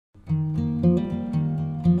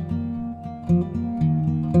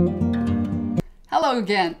Hello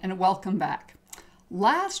again and welcome back.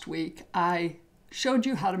 Last week I showed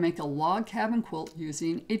you how to make a log cabin quilt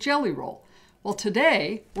using a jelly roll. Well,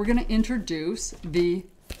 today we're going to introduce the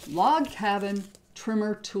Log Cabin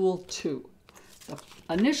Trimmer Tool 2. The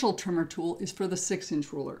initial trimmer tool is for the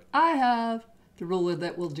 6-inch ruler. I have the ruler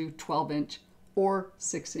that will do 12-inch or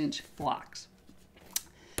 6-inch blocks.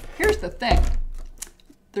 Here's the thing.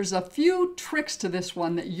 There's a few tricks to this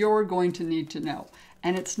one that you're going to need to know.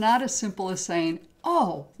 And it's not as simple as saying,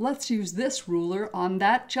 oh, let's use this ruler on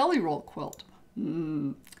that jelly roll quilt.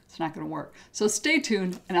 It's not going to work. So stay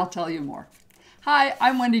tuned and I'll tell you more. Hi,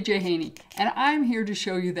 I'm Wendy J. Haney, and I'm here to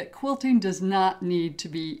show you that quilting does not need to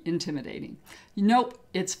be intimidating. Nope,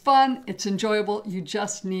 it's fun, it's enjoyable. You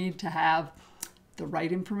just need to have the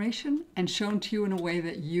right information and shown to you in a way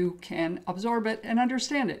that you can absorb it and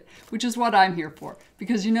understand it, which is what I'm here for.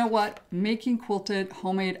 Because you know what? Making quilted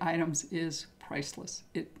homemade items is priceless.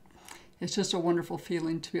 It's just a wonderful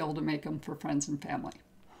feeling to be able to make them for friends and family.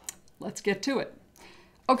 Let's get to it.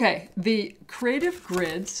 Okay, the Creative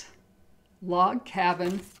Grids Log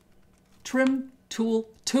Cabin Trim Tool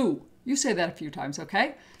 2. You say that a few times,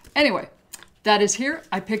 okay? Anyway, that is here.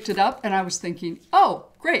 I picked it up and I was thinking, oh,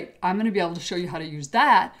 great. I'm going to be able to show you how to use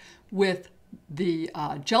that with the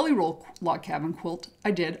jelly roll log cabin quilt I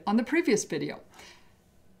did on the previous video.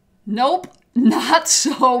 Nope, not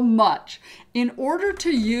so much. In order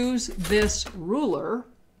to use this ruler,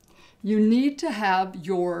 you need to have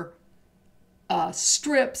your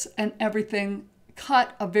strips and everything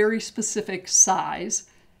cut a very specific size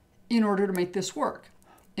in order to make this work.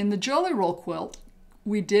 In the jelly roll quilt,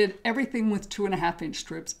 we did everything with 2.5-inch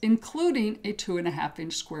strips, including a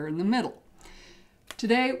 2.5-inch square in the middle.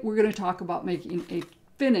 Today, we're going to talk about making a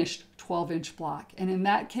finished 12-inch block. And in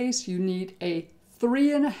that case, you need a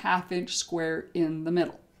 3.5-inch square in the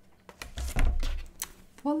middle.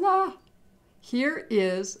 Voila! Here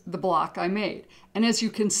is the block I made. And as you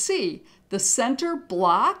can see, the center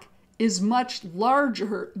block is much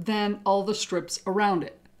larger than all the strips around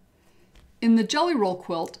it. In the jelly roll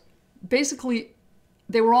quilt, basically,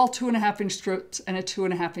 they were all 2.5-inch strips and a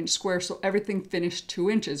 2.5-inch square, so everything finished 2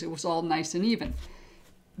 inches. It was all nice and even.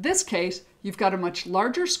 This case, you've got a much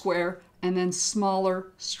larger square and then smaller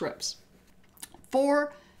strips.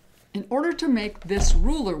 In order to make this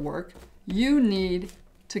ruler work, you need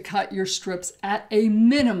to cut your strips at a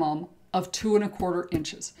minimum of 2.25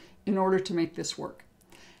 inches in order to make this work.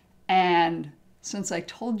 And since I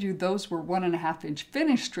told you those were 1.5-inch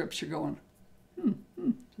finished strips, you're going,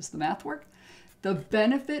 does the math work? The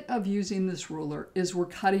benefit of using this ruler is we're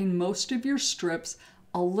cutting most of your strips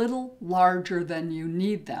a little larger than you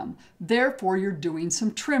need them. Therefore, you're doing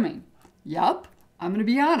some trimming. Yup, I'm going to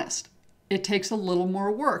be honest. It takes a little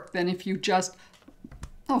more work than if you just,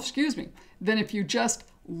 than if you just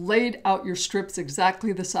laid out your strips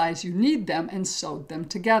exactly the size you need them and sewed them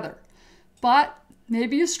together. But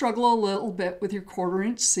maybe you struggle a little bit with your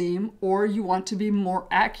 1/4-inch seam, or you want to be more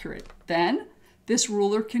accurate. Then this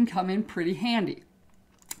ruler can come in pretty handy.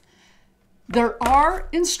 There are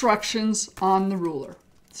instructions on the ruler.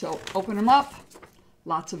 So open them up,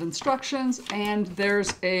 lots of instructions, and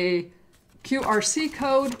there's a QRC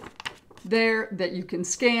code there that you can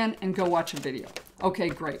scan and go watch a video. Okay,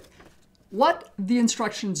 great. What the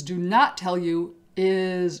instructions do not tell you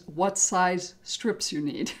is what size strips you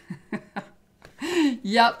need.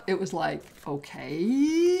 Yep, it was like,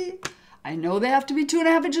 okay, I know they have to be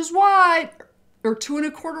 2.5 inches wide or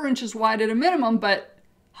 2.25 inches wide at a minimum, but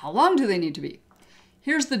how long do they need to be?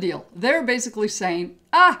 Here's the deal. They're basically saying,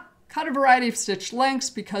 cut a variety of stitch lengths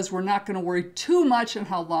because we're not going to worry too much on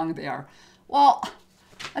how long they are. Well,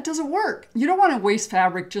 that doesn't work. You don't want to waste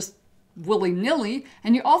fabric just willy-nilly,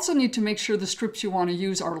 and you also need to make sure the strips you want to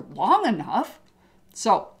use are long enough.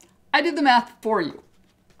 So I did the math for you.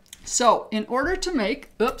 So in order to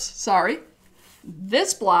make,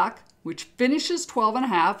 this block, which finishes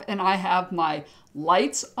 12.5, and I have my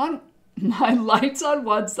lights on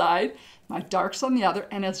one side, my darks on the other,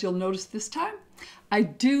 and as you'll notice this time, I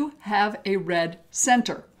do have a red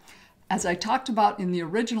center. As I talked about in the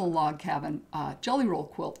original log cabin jelly roll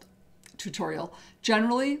quilt tutorial,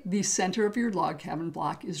 generally the center of your log cabin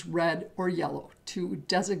block is red or yellow to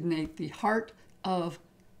designate the heart of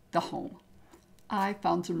the home. I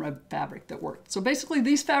found some red fabric that worked. So basically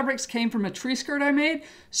these fabrics came from a tree skirt I made.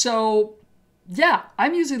 So yeah,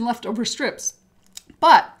 I'm using leftover strips.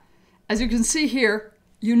 But as you can see here,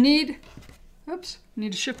 you need,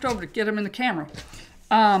 need to shift over to get them in the camera.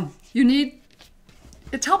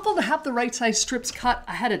 It's helpful to have the right size strips cut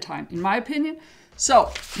ahead of time, in my opinion.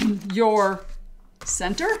 So your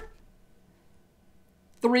center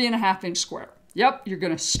 3.5 inch square. Yep, you're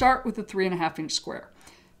going to start with a 3.5 inch square.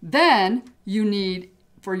 Then you need,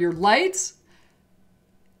 for your lights,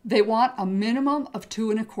 they want a minimum of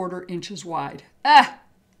 2¼ inches wide.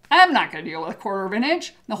 I'm not going to deal with 1/4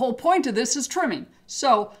 inch. The whole point of this is trimming.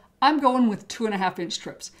 So I'm going with 2.5 inch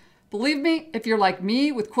strips. Believe me, if you're like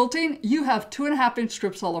me with quilting, you have 2.5 inch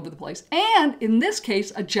strips all over the place. And in this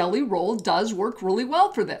case, a jelly roll does work really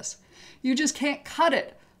well for this. You just can't cut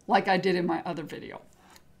it like I did in my other video.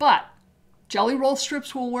 But jelly roll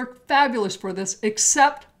strips will work fabulous for this,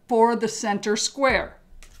 except for the center square.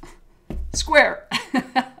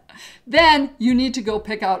 Then you need to go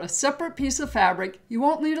pick out a separate piece of fabric. You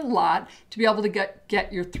won't need a lot to be able to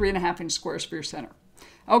get your 3.5 inch squares for your center.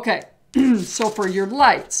 Okay, so for your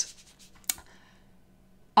lights,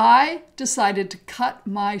 I decided to cut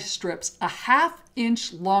my strips a 1/2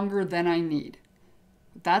 inch longer than I need.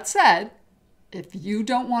 That said, if you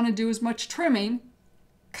don't want to do as much trimming,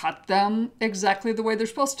 cut them exactly the way they're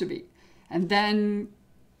supposed to be. And then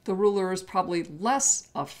the ruler is probably less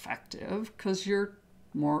effective because you're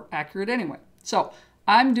more accurate anyway. So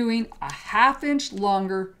I'm doing a 1/2 inch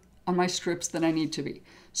longer on my strips than I need to be.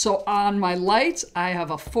 So on my lights, I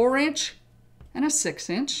have a 4 inch and a 6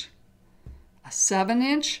 inch, a 7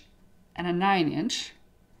 inch and a 9 inch,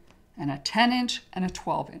 and a 10 inch and a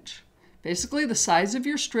 12 inch. Basically, the size of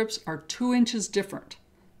your strips are 2 inches different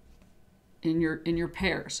in your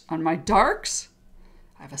pairs. On my darks,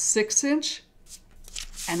 I have a 6 inch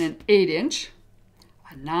and an 8 inch,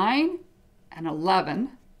 a 9, an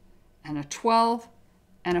 11, and a 12,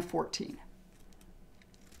 and a 14.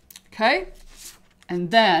 Okay?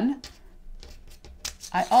 And then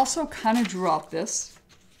I also kind of drew out this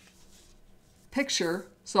picture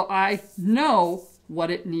so I know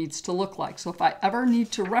what it needs to look like. So if I ever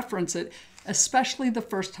need to reference it, especially the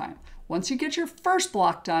first time, once you get your first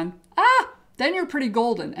block done, then you're pretty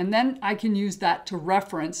golden. And then I can use that to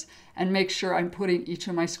reference and make sure I'm putting each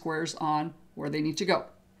of my squares on where they need to go.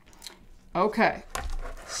 Okay,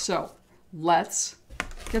 so let's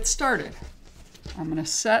get started. I'm going to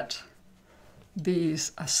set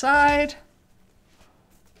these aside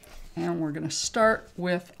and we're going to start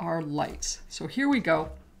with our lights. So here we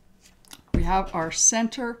go. We have our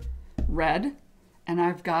center red and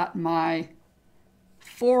I've got my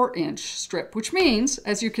 4 inch strip, which means,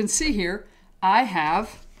 as you can see here, I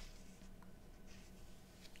have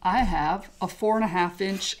a 4.5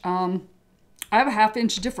 inch, I have a 1/2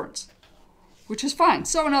 inch difference, which is fine.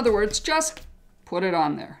 So in other words, just put it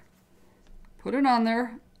on there. Put it on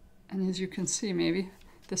there, and as you can see, maybe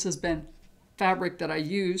this has been fabric that I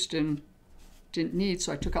used and didn't need,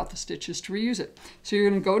 so I took out the stitches to reuse it. So you're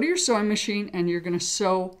going to go to your sewing machine and you're going to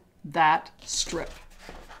sew that strip.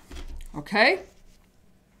 Okay?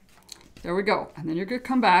 There we go. And then you're going to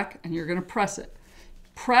come back and you're going to press it.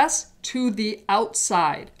 Press to the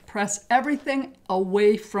outside. Press everything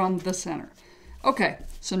away from the center. Okay,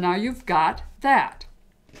 so now you've got that.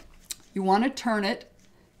 You want to turn it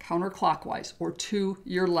counterclockwise or to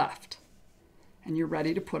your left. And you're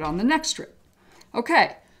ready to put on the next strip.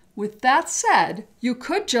 Okay, with that said, you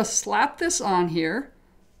could just slap this on here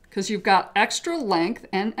because you've got extra length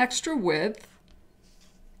and extra width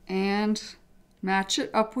and match it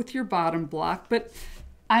up with your bottom block, but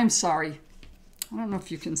I'm sorry. I don't know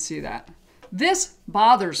if you can see that. This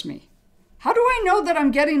bothers me. How do I know that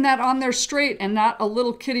I'm getting that on there straight and not a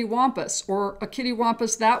little kitty wampus or a kitty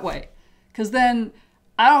wampus that way? Because then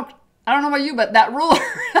I don't know about you, but that ruler,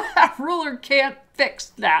 that ruler can't fix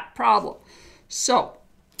that problem. So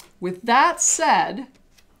with that said,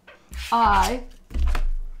 I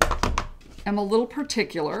am a little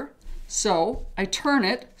particular. So I turn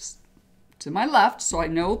it to my left so I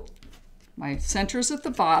know my center's at the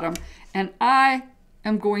bottom, and I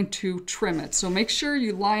am going to trim it. So make sure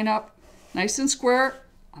you line up nice and square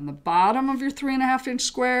on the bottom of your 3.5 inch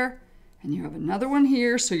square, and you have another one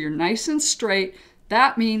here so you're nice and straight.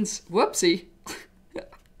 That means, whoopsie,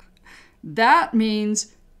 that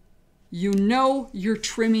means you know you're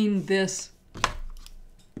trimming this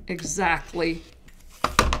exactly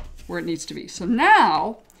where it needs to be. So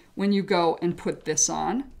now when you go and put this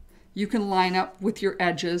on, you can line up with your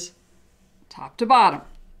edges top to bottom.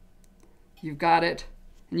 You've got it,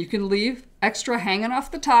 and you can leave extra hanging off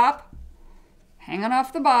the top, hanging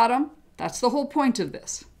off the bottom. That's the whole point of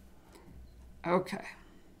this. Okay.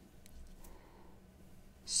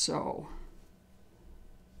 So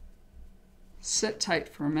sit tight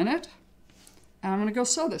for a minute, and I'm going to go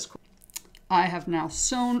sew this. I have now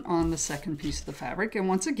sewn on the second piece of the fabric, and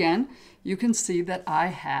once again, you can see that I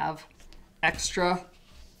have extra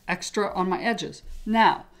on my edges.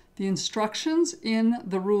 Now, the instructions in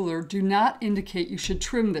the ruler do not indicate you should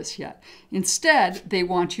trim this yet. Instead, they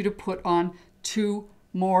want you to put on 2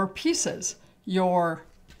 more pieces.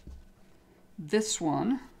 This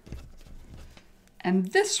one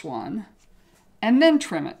and this one, and then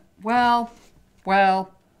trim it. Well,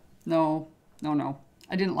 no.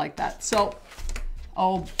 I didn't like that. So,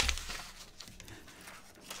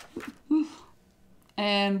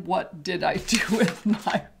 and what did I do with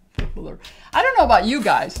my ruler? I don't know about you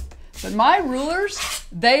guys, but my rulers,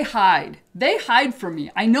 they hide. They hide from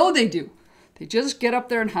me. I know they do. They just get up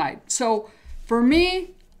there and hide. So for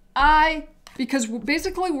me, because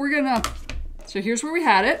basically so here's where we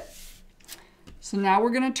had it. So now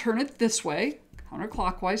we're gonna turn it this way,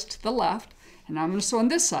 counterclockwise to the left, and now I'm gonna sew on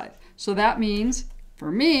this side. So that means,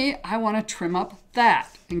 for me, I wanna trim up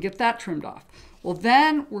that and get that trimmed off. Well,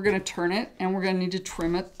 then we're gonna turn it and we're gonna need to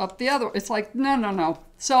trim it up the other. It's like, no.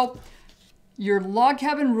 So your log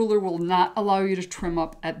cabin ruler will not allow you to trim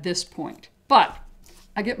up at this point. But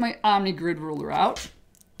I get my Omni Grid ruler out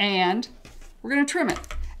and we're gonna trim it.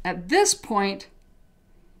 At this point,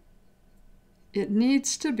 it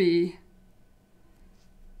needs to be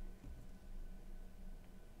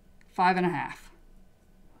 5.5.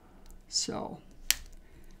 So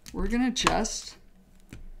we're gonna just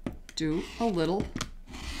do a little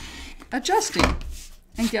adjusting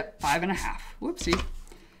and get 5.5. Whoopsie.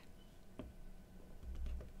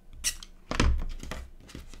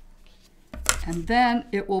 And then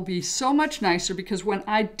it will be so much nicer because when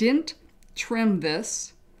I didn't trim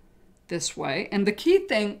this way, and the key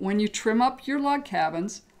thing when you trim up your log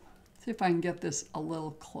cabins, see if I can get this a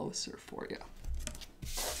little closer for you.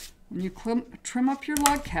 When you trim up your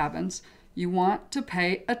log cabins, you want to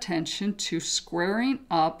pay attention to squaring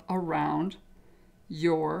up around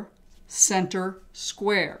your center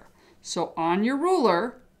square. So on your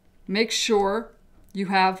ruler, make sure you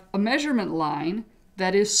have a measurement line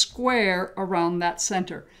that is square around that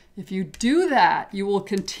center. If you do that, you will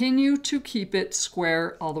continue to keep it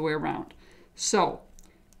square all the way around. So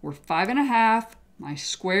we're 5.5. My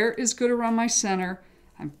square is good around my center.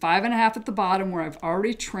 I'm 5.5 at the bottom where I've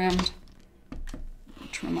already trimmed.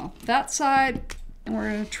 Trim off that side, and we're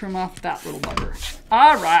going to trim off that little bugger.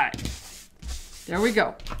 All right, there we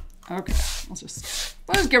go. Okay, let's just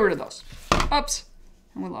get rid of those. Oops,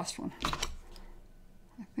 and we lost one.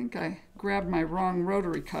 I think I grabbed my wrong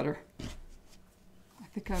rotary cutter. I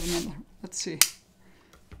think I have another. Let's see.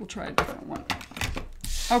 We'll try a different one.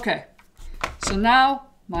 Okay, so now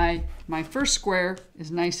my first square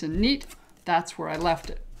is nice and neat. That's where I left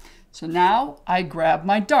it. So now I grab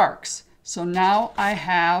my darks. So now I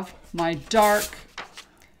have my dark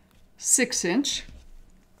 6-inch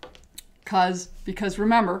because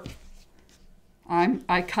remember,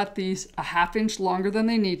 I cut these a 1/2 inch longer than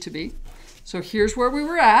they need to be. So here's where we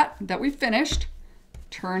were at, that we finished,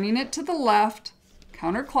 turning it to the left,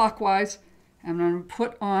 counterclockwise, and I'm going to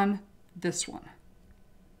put on this one.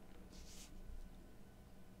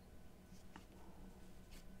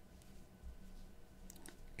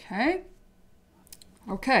 Okay.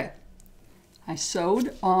 I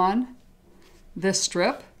sewed on this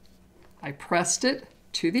strip. I pressed it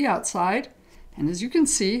to the outside, and as you can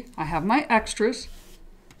see, I have my extras.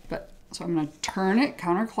 So I'm going to turn it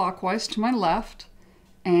counterclockwise to my left,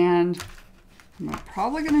 and I'm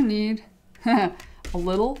probably going to need a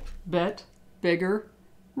little bit bigger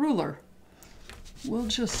ruler. We'll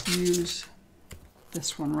just use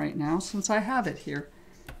this one right now since I have it here.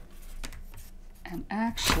 And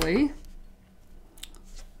actually,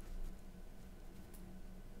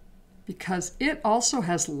 because it also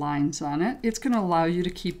has lines on it, it's going to allow you to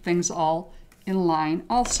keep things all in line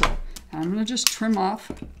also. And I'm going to just trim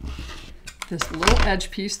off this little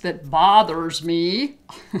edge piece that bothers me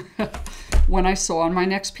when I sew on my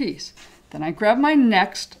next piece. Then I grab my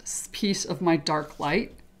next piece of my dark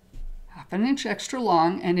light, 1/2 inch extra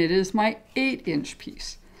long, and it is my 8-inch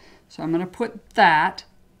piece. So I'm going to put that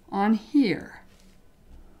on here.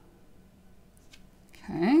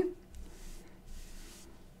 Okay.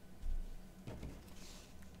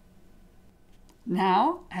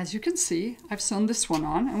 Now, as you can see, I've sewn this one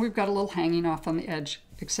on, and we've got a little hanging off on the edge,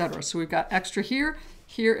 etc. So we've got extra here,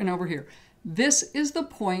 here, and over here. This is the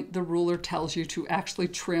point the ruler tells you to actually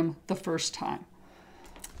trim the first time.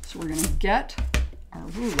 So we're going to get our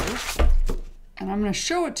ruler, and I'm going to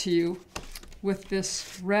show it to you with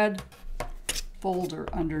this red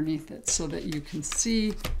folder underneath it so that you can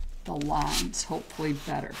see the lines hopefully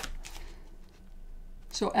better.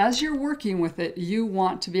 So as you're working with it, you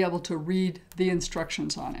want to be able to read the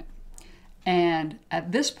instructions on it. And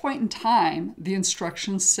at this point in time, the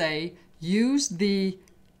instructions say use the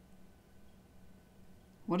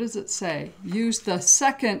what does it say? Use the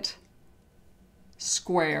second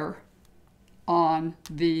square on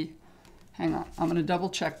the, hang on, I'm going to double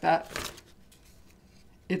check that.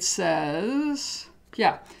 It says,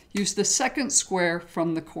 yeah, use the second square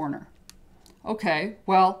from the corner. Okay,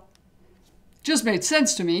 well, just made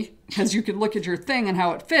sense to me because you can look at your thing and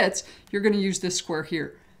how it fits. You're going to use this square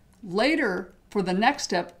here. Later, for the next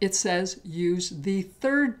step, it says use the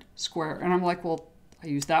third square. And I'm like, well, I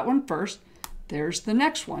use that one first. There's the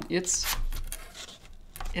next one. It's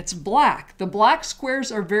black. The black squares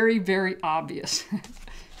are very, very obvious.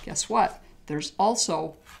 Guess what? There's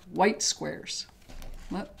also white squares.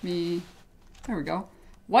 There we go.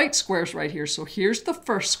 White squares right here. So here's the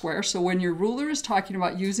first square. So when your ruler is talking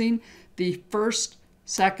about using the first,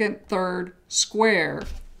 second, third square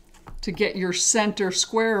to get your center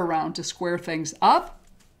square around to square things up,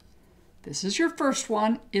 this is your first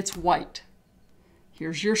one. It's white.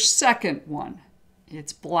 Here's your second one.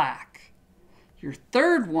 It's black. Your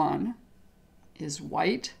third one is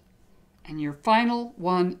white. And your final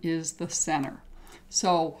one is the center.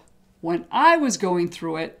 So when I was going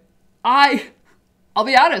through it, I'll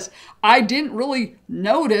be honest, I didn't really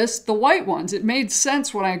notice the white ones. It made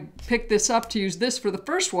sense when I picked this up to use this for the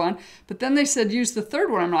first one, but then they said use the third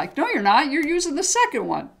one. I'm like, no, you're not. You're using the second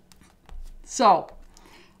one. So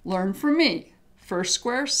learn from me. First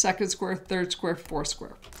square, second square, third square, fourth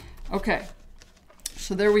square. Okay,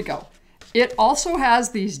 so there we go. It also has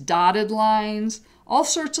these dotted lines, all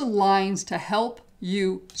sorts of lines to help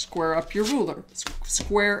you square up your ruler,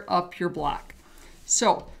 square up your block.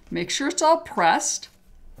 So make sure it's all pressed.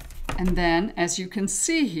 And then, as you can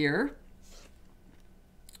see here,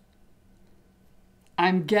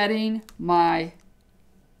 I'm getting my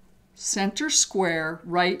center square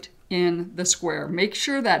right in the square. Make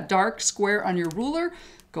sure that dark square on your ruler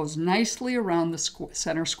goes nicely around the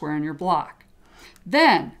center square on your block.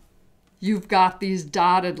 Then you've got these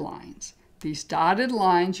dotted lines. These dotted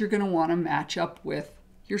lines you're going to want to match up with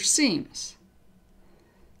your seams.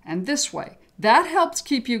 And this way. That helps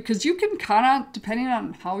keep you, because you can kind of, depending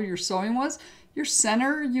on how your sewing was, your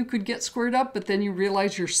center you could get squared up, but then you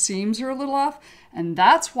realize your seams are a little off. And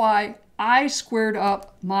that's why I squared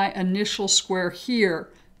up my initial square here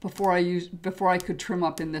before I could trim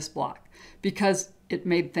up in this block, because it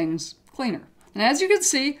made things cleaner. And as you can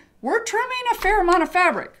see, we're trimming a fair amount of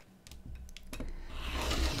fabric.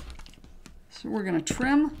 So we're going to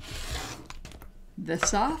trim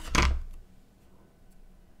this off.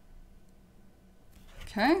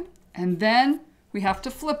 Okay, and then we have to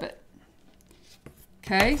flip it.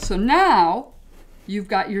 Okay, so now you've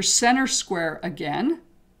got your center square again.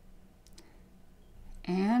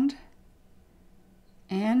 And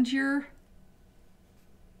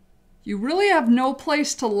you really have no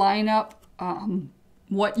place to line up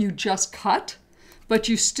what you just cut, but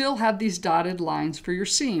you still have these dotted lines for your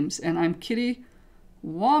seams. And I'm kitty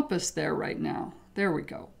wampus there right now. There we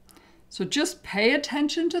go. So just pay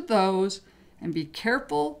attention to those and be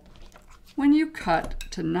careful when you cut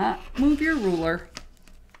to not move your ruler.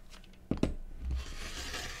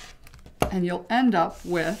 And you'll end up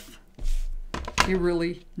with a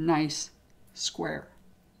really nice square.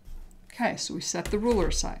 Okay, so we set the ruler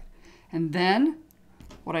aside. And then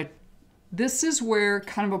this is where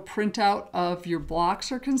kind of a printout of your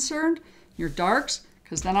blocks are concerned, your darks,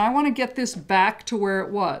 because then I want to get this back to where it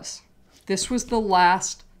was. This was the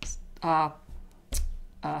last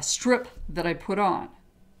strip that I put on.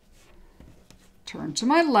 Turn to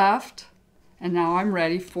my left, and now I'm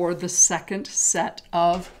ready for the second set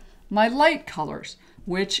of my light colors,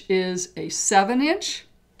 which is a 7-inch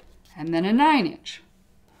and then a 9-inch.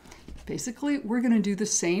 Basically, we're going to do the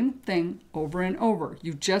same thing over and over.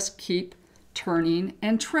 You just keep turning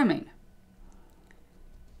and trimming.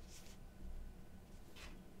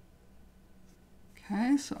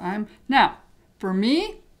 Okay, so now, for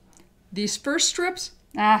me, these first strips,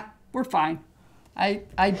 we're fine. I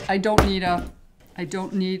don't need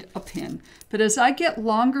a pin. But as I get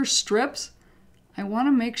longer strips, I want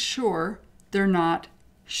to make sure they're not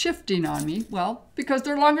shifting on me. Well, because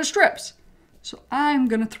they're longer strips. So I'm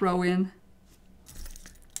going to throw in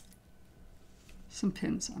some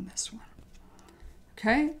pins on this one.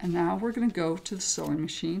 Okay, and now we're going to go to the sewing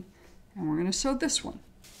machine and we're going to sew this one.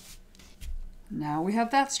 Now we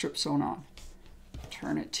have that strip sewn on.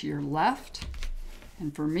 Turn it to your left.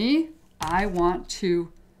 And for me, I want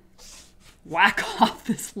to whack off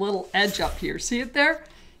this little edge up here. See it there?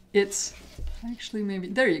 It's actually maybe,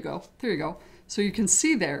 there you go. There you go. So you can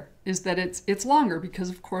see there is that it's longer because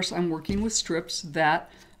of course I'm working with strips that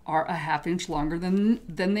are a 1/2 inch longer than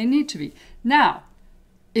they need to be. Now,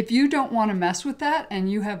 if you don't want to mess with that and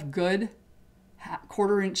you have good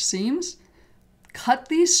 1/4-inch seams, cut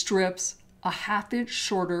these strips a 1/2 inch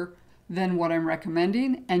shorter than what I'm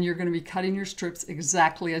recommending, and you're going to be cutting your strips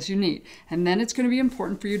exactly as you need. And then it's going to be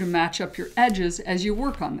important for you to match up your edges as you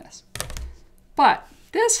work on this. But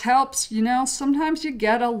this helps, you know, sometimes you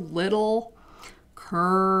get a little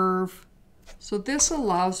curve. So this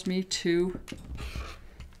allows me to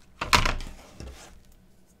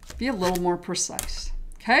be a little more precise.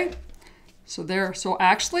 Okay? So there, so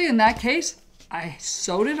actually in that case, I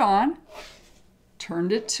sewed it on,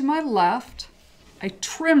 turned it to my left, I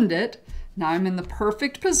trimmed it. Now I'm in the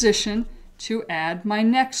perfect position to add my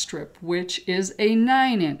next strip, which is a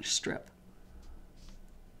 9-inch strip.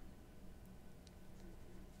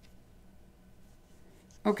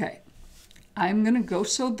 Okay, I'm going to go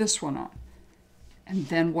sew this one on. And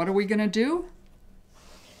then what are we going to do?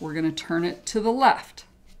 We're going to turn it to the left.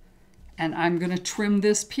 And I'm going to trim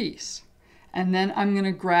this piece. And then I'm going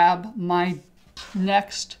to grab my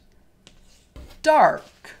next dark,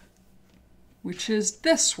 which is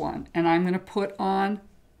this one, and I'm going to put on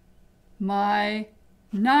my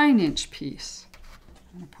 9-inch piece.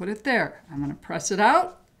 I'm going to put it there. I'm going to press it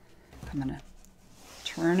out. I'm going to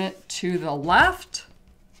turn it to the left.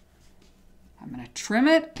 I'm going to trim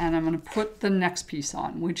it, and I'm going to put the next piece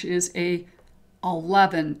on, which is a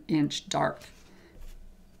 11-inch dark.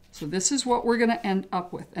 So this is what we're going to end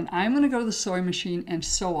up with. And I'm going to go to the sewing machine and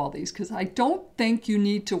sew all these because I don't think you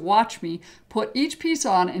need to watch me put each piece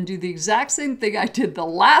on and do the exact same thing I did the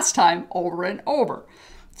last time over and over.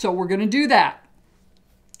 So we're going to do that.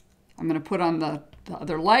 I'm going to put on the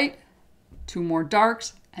other light, 2 more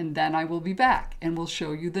darks, and then I will be back and we'll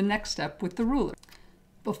show you the next step with the ruler.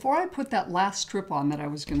 Before I put that last strip on that I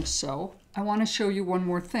was going to sew, I want to show you one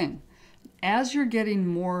more thing. As you're getting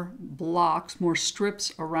more blocks, more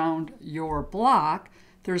strips around your block,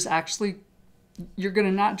 there's actually, you're going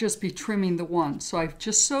to not just be trimming the one. So I've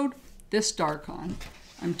just sewed this dark on.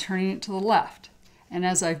 I'm turning it to the left. And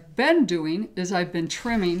as I've been doing is I've been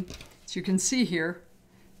trimming, as you can see here,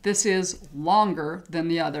 this is longer than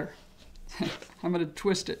the other. I'm going to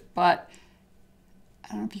twist it, but I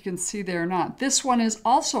don't know if you can see there or not. This one is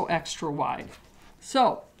also extra wide.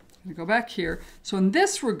 So I'm going to go back here. So in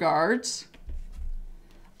this regards,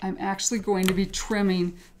 I'm actually going to be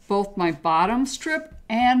trimming both my bottom strip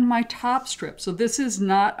and my top strip. So this is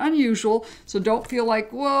not unusual. So don't feel like,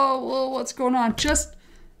 whoa, what's going on? Just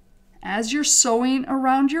as you're sewing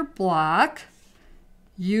around your block,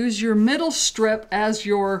 use your middle strip as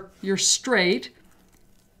your straight,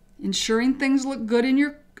 ensuring things look good in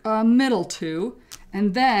your middle too.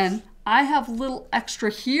 And then I have a little extra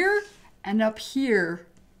here and up here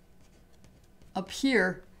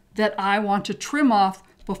that I want to trim off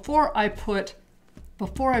before I put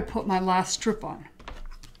my last strip on.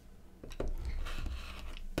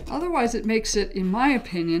 Otherwise it makes it, in my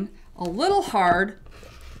opinion, a little hard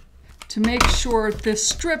to make sure this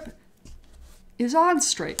strip is on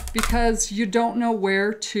straight because you don't know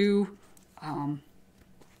where to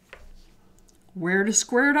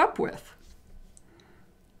square it up with.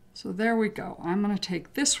 So there we go. I'm going to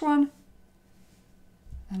take this one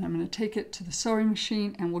and I'm going to take it to the sewing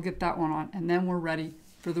machine and we'll get that one on, and then we're ready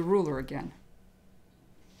for the ruler again.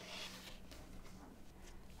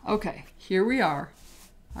 Okay, here we are.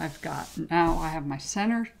 Now I have my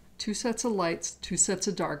center, 2 sets of lights, 2 sets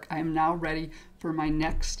of dark. I am now ready for my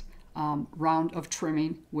next round of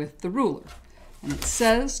trimming with the ruler. And it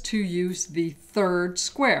says to use the 3rd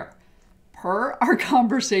square. Per our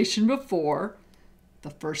conversation before, the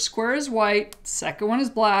first square is white, second one is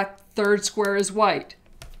black, 3rd square is white.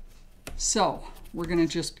 So we're going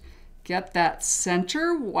to just get that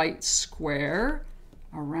center white square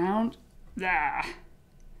around, get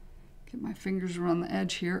my fingers around the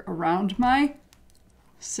edge here, around my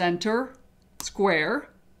center square.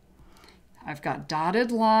 I've got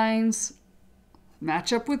dotted lines,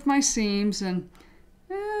 match up with my seams, and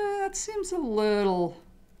that seems a little,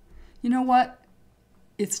 you know what?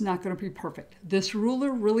 It's not going to be perfect. This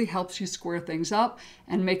ruler really helps you square things up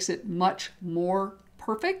and makes it much more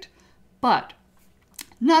perfect, but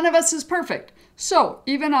none of us is perfect. So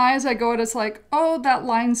even as I go, it's like, oh, that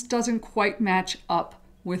line doesn't quite match up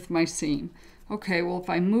with my seam. Okay, well, if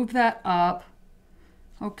I move that up,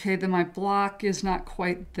 okay, then my block is not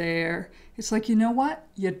quite there. It's like, you know what?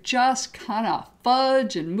 You just kind of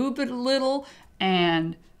fudge and move it a little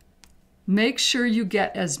and make sure you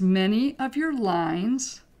get as many of your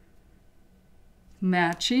lines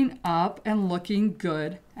matching up and looking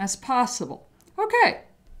good as possible. Okay.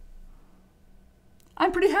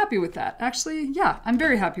 I'm pretty happy with that. Actually, yeah, I'm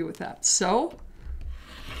very happy with that. So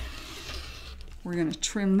we're going to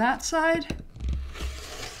trim that side.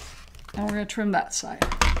 And we're going to trim that side.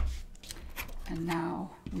 And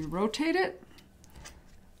now we rotate it.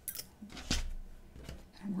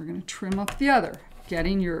 And we're going to trim up the other,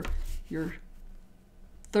 getting your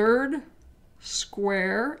third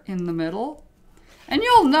square in the middle. And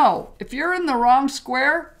you'll know, if you're in the wrong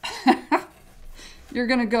square, you're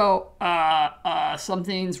going to go,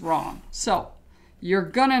 something's wrong. So you're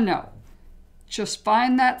going to know. Just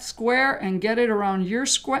find that square and get it around your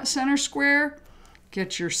center square.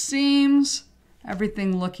 Get your seams,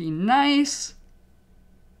 everything looking nice.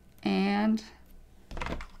 And,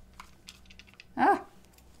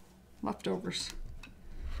 leftovers.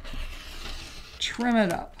 Trim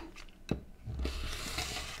it up.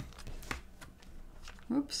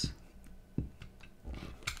 Oops.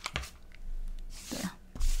 There.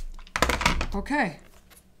 Okay,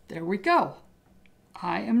 there we go.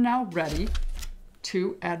 I am now ready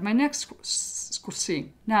to add my next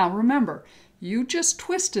seam. Now remember, you just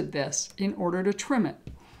twisted this in order to trim it.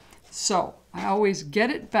 So I always get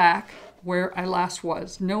it back where I last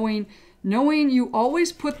was, knowing you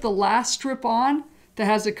always put the last strip on that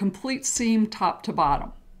has a complete seam top to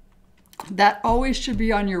bottom. That always should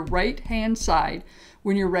be on your right hand side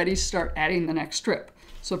when you're ready to start adding the next strip.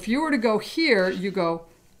 So if you were to go here, you go,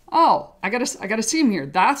 oh, I got a seam here.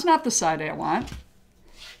 That's not the side I want.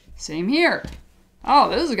 Same here. Oh,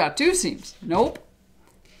 this has got two seams. Nope.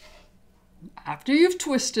 After you've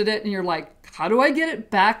twisted it and you're like, how do I get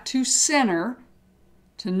it back to center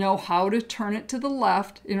to know how to turn it to the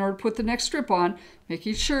left in order to put the next strip on,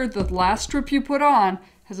 making sure the last strip you put on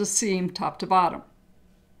has a seam top to bottom.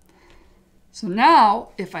 So now,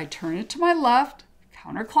 if I turn it to my left,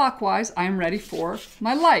 counterclockwise, I'm ready for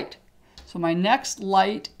my light. So my next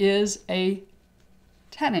light is a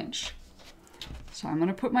 10-inch. So I'm going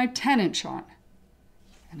to put my 10-inch on.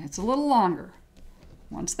 And it's a little longer.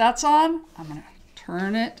 Once that's on, I'm going to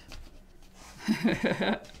turn it.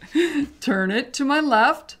 Turn it to my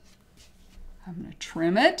left. I'm going to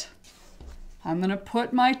trim it. I'm going to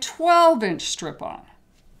put my 12-inch strip on.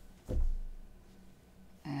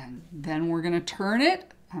 And then we're going to turn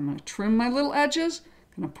it. I'm going to trim my little edges.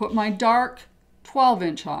 I'm going to put my dark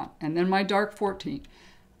 12-inch on and then my dark 14.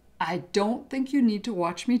 I don't think you need to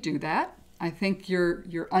watch me do that. I think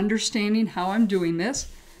you're understanding how I'm doing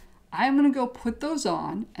this. I'm going to go put those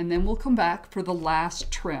on and then we'll come back for the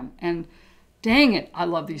last trim. And dang it, I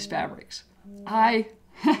love these fabrics. Hang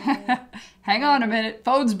on a minute,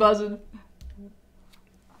 phone's buzzing.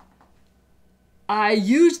 I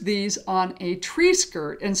used these on a tree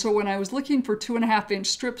skirt, and so when I was looking for 2.5-inch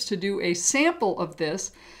strips to do a sample of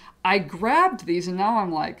this, I grabbed these and now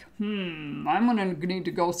I'm like, I'm gonna need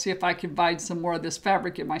to go see if I can find some more of this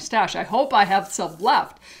fabric in my stash. I hope I have some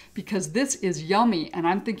left because this is yummy and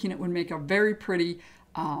I'm thinking it would make a very pretty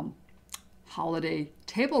holiday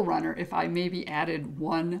table runner if I maybe added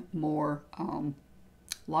one more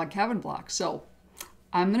log cabin block. So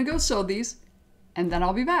I'm gonna go sew these and then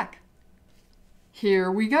I'll be back.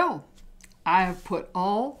 Here we go. I have put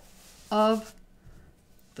all of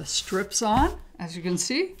the strips on. As you can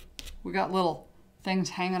see, we got little things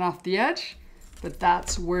hanging off the edge, but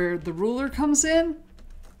that's where the ruler comes in.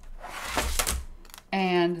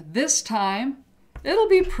 And this time, it'll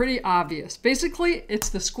be pretty obvious. Basically, it's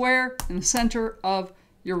the square in the center of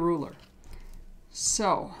your ruler.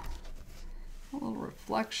 So, a little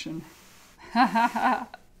reflection.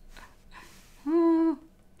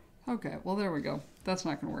 Okay, well there we go. That's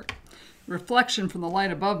not gonna work. Reflection from the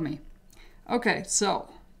light above me. Okay, so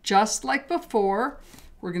just like before,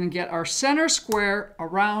 we're gonna get our center square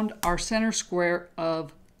around our center square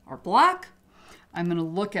of our block. I'm gonna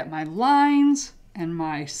look at my lines and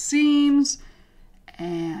my seams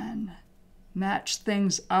and match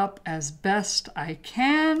things up as best I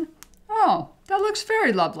can. Oh, that looks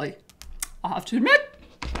very lovely. I'll have to admit,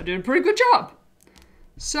 I did a pretty good job.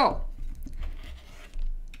 So,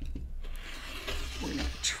 we're gonna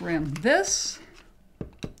trim this.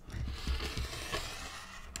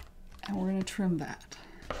 And we're gonna trim that.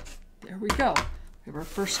 There we go. We have our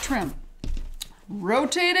first trim.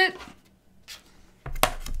 Rotate it.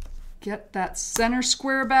 Get that center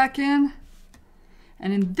square back in.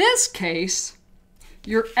 And in this case,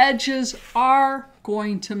 your edges are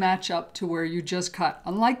going to match up to where you just cut.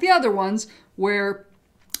 Unlike the other ones where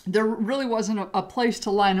there really wasn't a place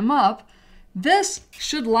to line them up, this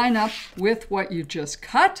should line up with what you just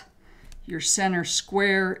cut. Your center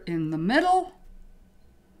square in the middle.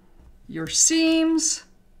 Your seams.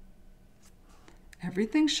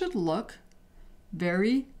 Everything should look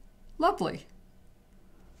very lovely.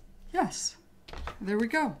 Yes, there we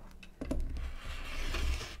go.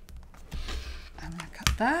 I'm gonna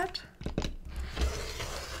cut that.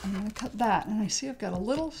 I'm going to cut that, and I see I've got a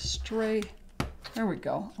little stray, there we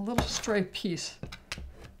go, a little stray piece,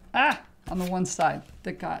 on the one side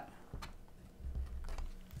that got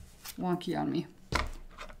wonky on me.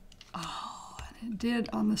 Oh, and it did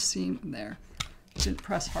on the seam there. Didn't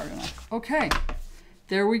press hard enough. Okay,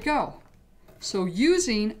 there we go. So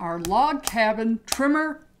using our log cabin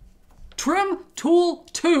trim tool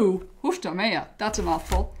 2, oofta-maya, that's a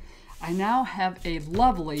mouthful, I now have a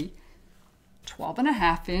lovely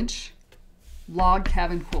 12.5-inch log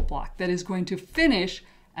cabin quilt block that is going to finish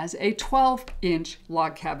as a 12-inch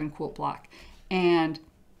log cabin quilt block. And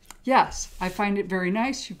yes, I find it very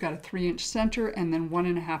nice. You've got a 3-inch center and then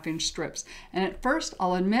 1.5-inch strips. And at first,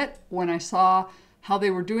 I'll admit, when I saw how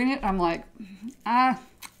they were doing it, I'm like, I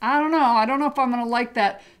don't know. I don't know if I'm going to like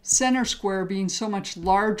that center square being so much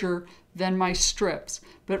larger than my strips.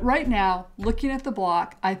 But right now, looking at the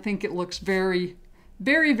block, I think it looks very,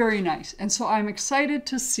 very, very nice. And so I'm excited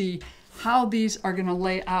to see how these are going to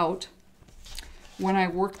lay out when I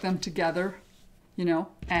work them together, you know,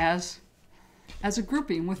 as a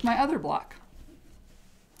grouping with my other block.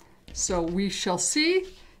 So we shall see.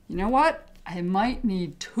 You know what? I might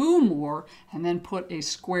need 2 more and then put a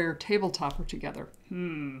square table topper together.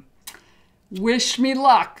 Wish me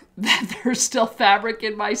luck that there's still fabric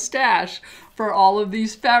in my stash for all of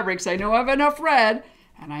these fabrics. I know I have enough red,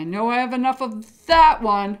 and I know I have enough of that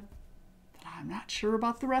one, but I'm not sure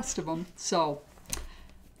about the rest of them. So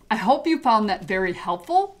I hope you found that very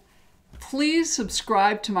helpful. Please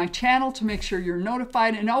subscribe to my channel to make sure you're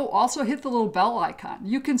notified. And oh, also hit the little bell icon.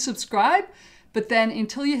 You can subscribe, but then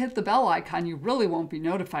until you hit the bell icon, you really won't be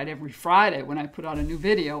notified every Friday when I put out a new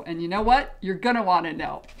video. And you know what? You're gonna wanna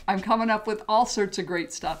know. I'm coming up with all sorts of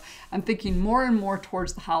great stuff. I'm thinking more and more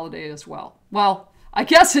towards the holiday as well. Well, I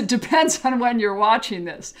guess it depends on when you're watching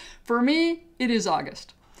this. For me, it is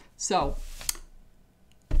August. So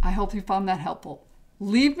I hope you found that helpful.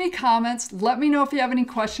 Leave me comments. Let me know if you have any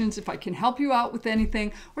questions, if I can help you out with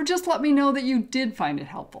anything, or just let me know that you did find it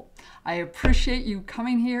helpful. I appreciate you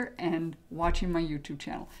coming here and watching my YouTube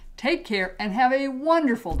channel. Take care and have a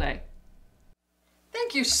wonderful day.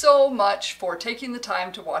 Thank you so much for taking the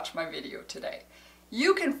time to watch my video today.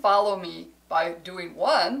 You can follow me by doing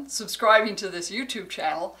 1, subscribing to this YouTube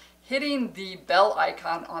channel, hitting the bell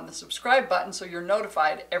icon on the subscribe button so you're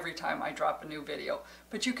notified every time I drop a new video.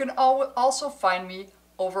 But you can also find me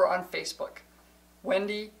over on Facebook,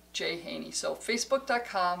 Wendy J. Haney. So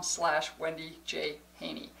facebook.com/Wendy J.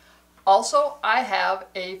 Haney. Also, I have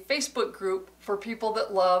a Facebook group for people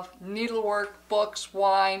that love needlework, books,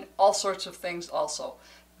 wine, all sorts of things also.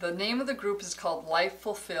 The name of the group is called Life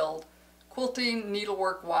Fulfilled, Quilting,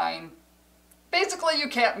 Needlework, Wine. Basically, you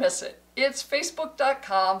can't miss it. It's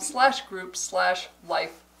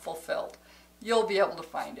facebook.com/group/Life Fulfilled. You'll be able to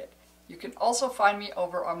find it. You can also find me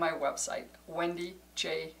over on my website,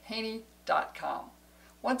 wendyjhaney.com.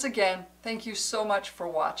 Once again, thank you so much for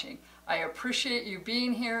watching. I appreciate you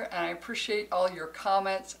being here, and I appreciate all your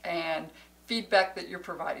comments and feedback that you're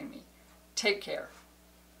providing me. Take care.